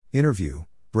Interview,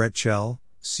 Brett Chell,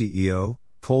 CEO,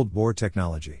 Cold Bore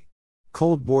Technology.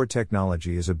 Cold Bore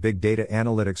Technology is a big data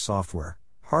analytics software,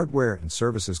 hardware and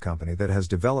services company that has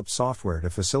developed software to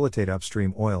facilitate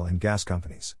upstream oil and gas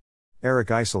companies. Eric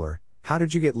Eisler, how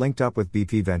did you get linked up with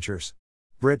BP Ventures?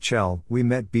 Brett Chell, we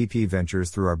met BP Ventures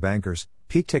through our bankers,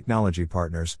 Peak Technology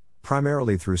Partners,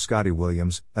 primarily through Scotty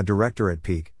Williams, a director at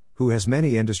Peak, who has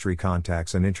many industry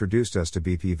contacts and introduced us to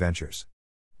BP Ventures.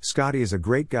 Scotty is a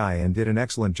great guy and did an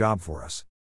excellent job for us.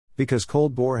 Because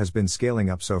Cold Bore has been scaling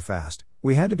up so fast,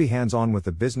 we had to be hands-on with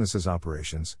the business's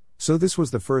operations, so this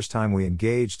was the first time we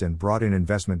engaged and brought in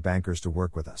investment bankers to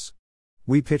work with us.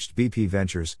 We pitched BP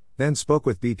Ventures, then spoke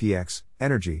with BPX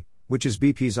Energy, which is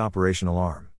BP's operational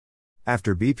arm.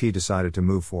 After BP decided to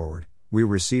move forward, we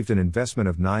received an investment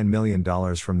of $9 million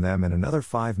from them and another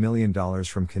 $5 million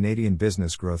from Canadian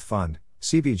Business Growth Fund,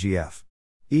 CBGF.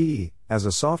 As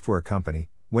a software company,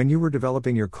 when you were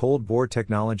developing your Cold Bore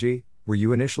technology, were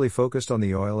you initially focused on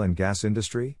the oil and gas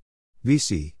industry?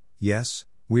 VC, yes,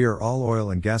 we are all oil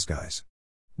and gas guys.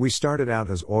 We started out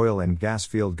as oil and gas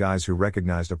field guys who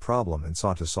recognized a problem and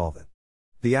sought to solve it.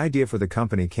 The idea for the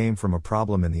company came from a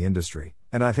problem in the industry,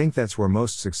 and I think that's where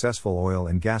most successful oil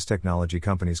and gas technology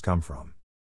companies come from.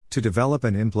 To develop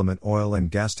and implement oil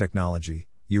and gas technology,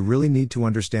 you really need to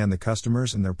understand the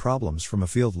customers and their problems from a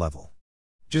field level.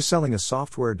 Just selling a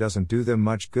software doesn't do them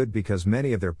much good because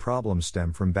many of their problems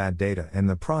stem from bad data and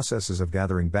the processes of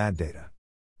gathering bad data.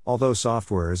 Although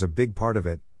software is a big part of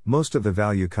it, most of the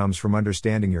value comes from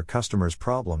understanding your customers'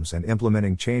 problems and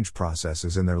implementing change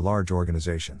processes in their large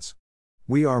organizations.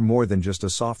 We are more than just a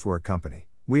software company,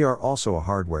 we are also a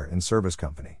hardware and service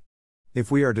company.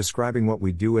 If we are describing what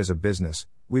we do as a business,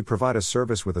 we provide a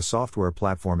service with a software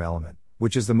platform element,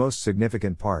 which is the most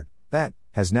significant part, that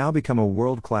has now become a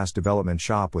world-class development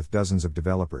shop with dozens of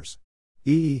developers.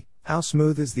 How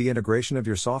smooth is the integration of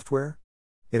your software?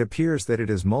 It appears that it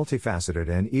is multifaceted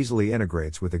and easily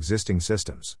integrates with existing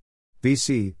systems.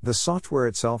 VC, the software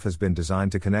itself has been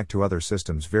designed to connect to other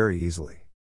systems very easily.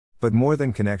 But more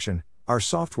than connection, our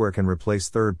software can replace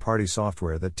third-party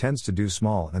software that tends to do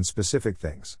small and specific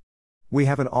things. We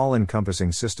have an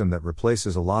all-encompassing system that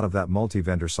replaces a lot of that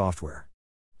multi-vendor software.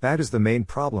 That is the main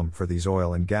problem for these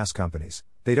oil and gas companies.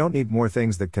 They don't need more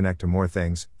things that connect to more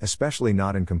things, especially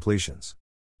not in completions.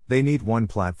 They need one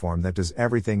platform that does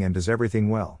everything and does everything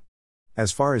well.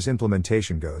 As far as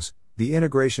implementation goes, the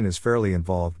integration is fairly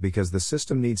involved because the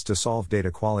system needs to solve data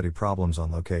quality problems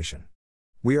on location.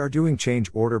 We are doing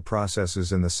change order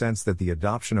processes in the sense that the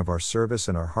adoption of our service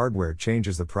and our hardware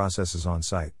changes the processes on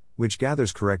site, which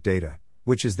gathers correct data,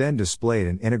 which is then displayed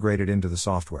and integrated into the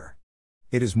software.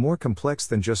 It is more complex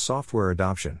than just software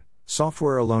adoption.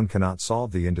 Software alone cannot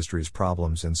solve the industry's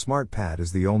problems and SmartPad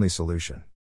is the only solution.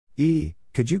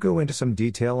 Could you go into some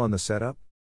detail on the setup?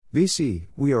 VC,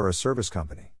 we are a service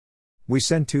company. We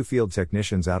send 2 field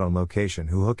technicians out on location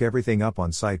who hook everything up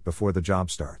on site before the job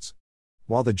starts.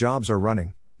 While the jobs are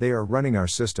running, they are running our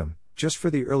system, just for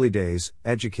the early days,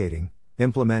 educating,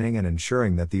 implementing and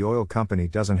ensuring that the oil company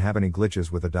doesn't have any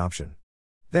glitches with adoption.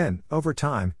 Then, over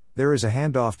time, there is a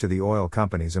handoff to the oil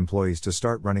company's employees to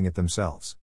start running it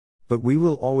themselves. But we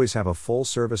will always have a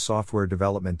full-service software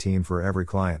development team for every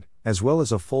client, as well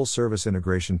as a full-service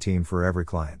integration team for every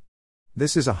client.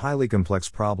 This is a highly complex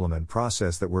problem and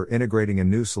process that we're integrating a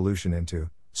new solution into,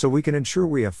 so we can ensure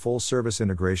we have full-service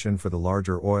integration for the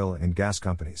larger oil and gas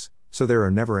companies, so there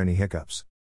are never any hiccups.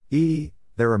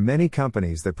 There are many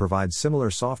companies that provide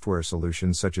similar software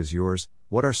solutions such as yours.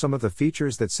 What are some of the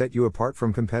features that set you apart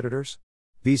from competitors?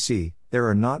 VC, there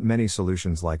are not many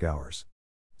solutions like ours.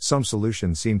 Some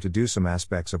solutions seem to do some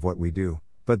aspects of what we do,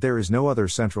 but there is no other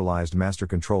centralized master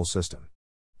control system.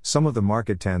 Some of the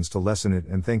market tends to lessen it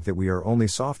and think that we are only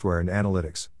software and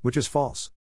analytics, which is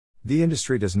false. The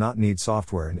industry does not need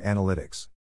software and analytics.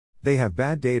 They have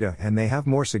bad data and they have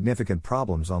more significant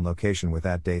problems on location with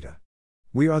that data.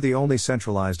 We are the only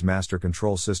centralized master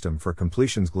control system for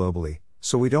completions globally,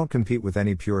 so we don't compete with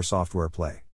any pure software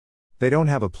play. They don't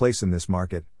have a place in this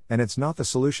market, and it's not the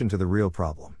solution to the real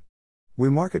problem.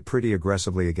 We market pretty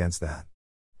aggressively against that.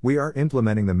 We are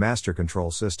implementing the master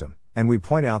control system, and we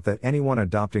point out that anyone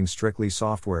adopting strictly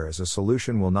software as a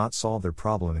solution will not solve their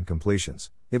problem in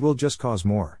completions, it will just cause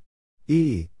more.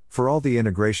 For all the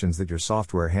integrations that your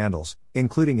software handles,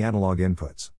 including analog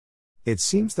inputs. It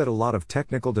seems that a lot of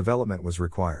technical development was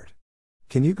required.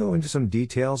 Can you go into some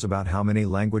details about how many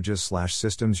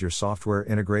languages/systems your software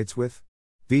integrates with?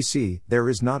 VC, there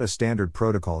is not a standard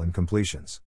protocol in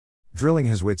completions. Drilling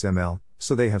has WITS-ML,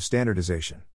 so they have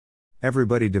standardization.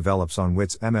 Everybody develops on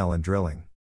WITS-ML and drilling.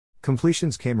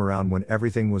 Completions came around when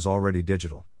everything was already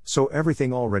digital, So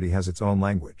everything already has its own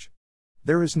language.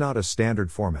 There is not a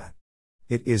standard format.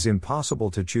 It is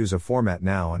impossible to choose a format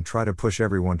now and try to push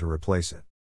everyone to replace it.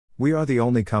 We are the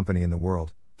only company in the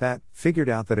world that figured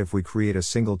out that if we create a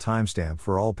single timestamp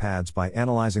for all pads by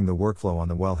analyzing the workflow on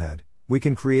the wellhead, we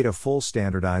can create a full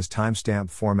standardized timestamp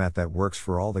format that works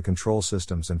for all the control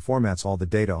systems and formats all the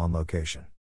data on location.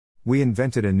 We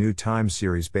invented a new time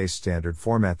series based standard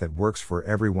format that works for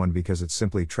everyone because it's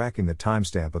simply tracking the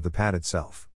timestamp of the pad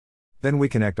itself. Then we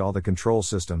connect all the control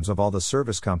systems of all the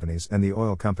service companies and the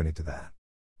oil company to that.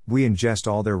 We ingest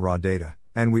all their raw data,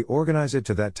 and we organize it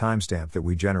to that timestamp that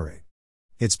we generate.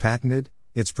 It's patented,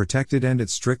 it's protected, and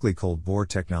it's strictly cold bore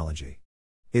technology.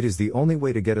 It is the only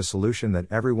way to get a solution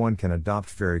that everyone can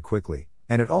adopt very quickly,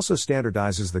 and it also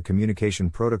standardizes the communication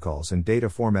protocols and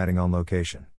data formatting on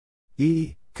location.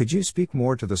 Could you speak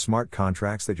more to the smart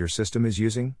contracts that your system is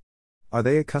using? Are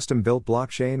they a custom-built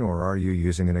blockchain or are you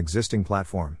using an existing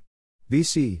platform?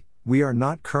 VC, we are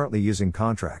not currently using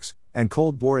contracts, and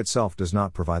Cold Bore itself does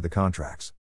not provide the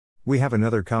contracts. We have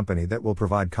another company that will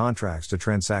provide contracts to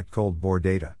transact Cold Bore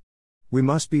data. We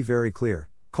must be very clear,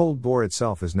 Cold Bore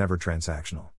itself is never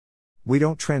transactional. We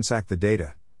don't transact the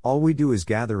data, all we do is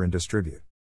gather and distribute.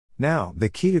 Now, the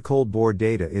key to Cold Bore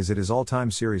data is it is all time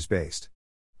series based.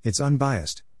 It's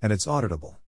unbiased, and it's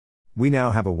auditable. We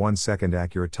now have a 1-second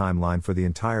accurate timeline for the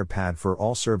entire pad for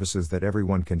all services that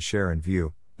everyone can share and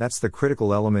view. That's the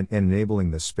critical element in enabling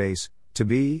this space to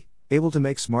be able to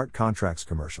make smart contracts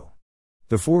commercial.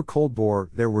 Before Cold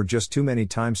Bore, there were just too many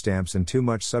timestamps and too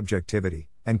much subjectivity,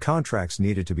 and contracts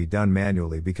needed to be done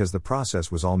manually because the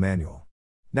process was all manual.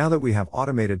 Now that we have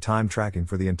automated time tracking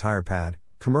for the entire pad,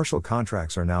 commercial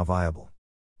contracts are now viable.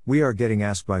 We are getting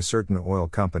asked by certain oil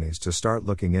companies to start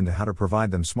looking into how to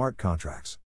provide them smart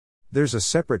contracts. There's a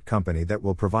separate company that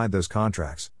will provide those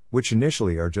contracts, which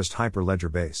initially are just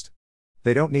Hyperledger based.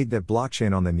 They don't need that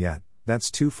blockchain on them yet, that's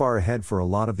too far ahead for a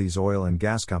lot of these oil and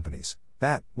gas companies,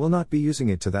 that will not be using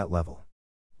it to that level.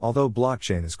 Although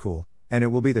blockchain is cool, and it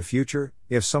will be the future,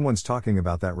 if someone's talking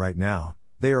about that right now,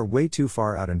 they are way too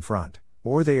far out in front,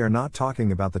 or they are not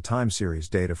talking about the time series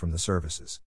data from the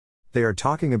services. They are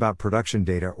talking about production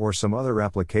data or some other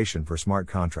application for smart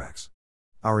contracts.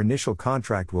 Our initial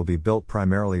contract will be built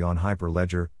primarily on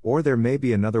Hyperledger, or there may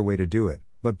be another way to do it,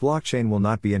 but blockchain will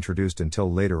not be introduced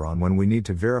until later on when we need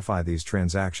to verify these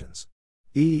transactions.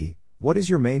 What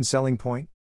is your main selling point?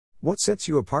 What sets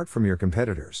you apart from your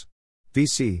competitors?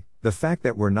 VC, the fact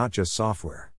that we're not just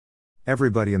software.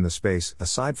 Everybody in the space,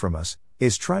 aside from us,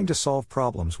 is trying to solve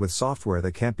problems with software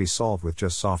that can't be solved with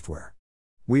just software.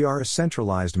 We are a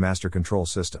centralized master control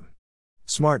system.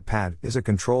 SmartPad is a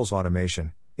controls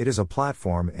automation, it is a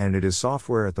platform, and it is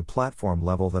software at the platform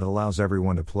level that allows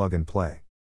everyone to plug and play.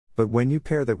 But when you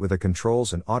pair that with a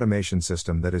controls and automation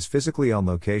system that is physically on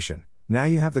location, now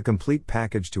you have the complete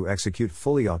package to execute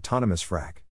fully autonomous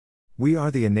frac. We are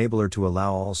the enabler to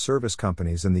allow all service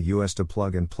companies in the US to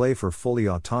plug and play for fully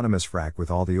autonomous frac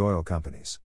with all the oil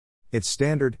companies. It's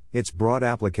standard, it's broad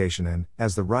application, and,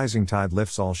 as the rising tide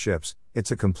lifts all ships,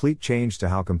 it's a complete change to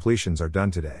how completions are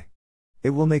done today.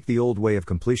 It will make the old way of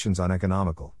completions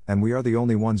uneconomical, and we are the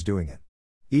only ones doing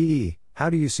it. How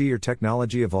do you see your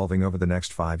technology evolving over the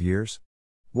next 5 years?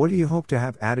 What do you hope to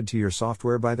have added to your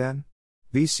software by then?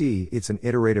 VC, it's an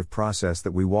iterative process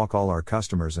that we walk all our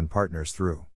customers and partners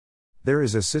through. There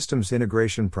is a systems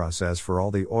integration process for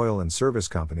all the oil and service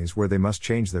companies where they must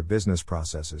change their business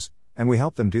processes, and we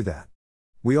help them do that.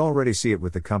 We already see it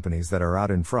with the companies that are out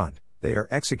in front, they are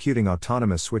executing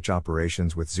autonomous switch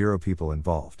operations with 0 people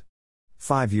involved.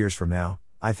 5 years from now,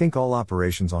 I think all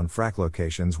operations on frac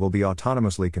locations will be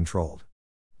autonomously controlled.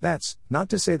 That's not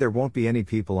to say there won't be any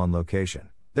people on location,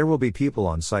 there will be people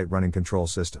on site running control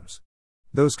systems.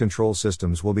 Those control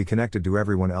systems will be connected to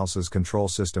everyone else's control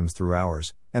systems through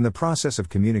ours, and the process of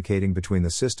communicating between the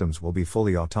systems will be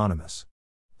fully autonomous.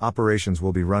 Operations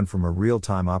will be run from a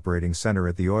real-time operating center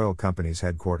at the oil company's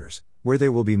headquarters, where they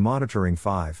will be monitoring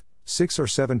 5, 6 or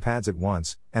 7 pads at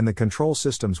once, and the control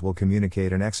systems will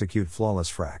communicate and execute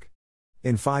flawless frac.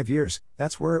 In 5 years,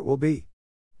 that's where it will be.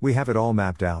 We have it all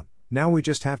mapped out, now we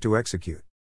just have to execute.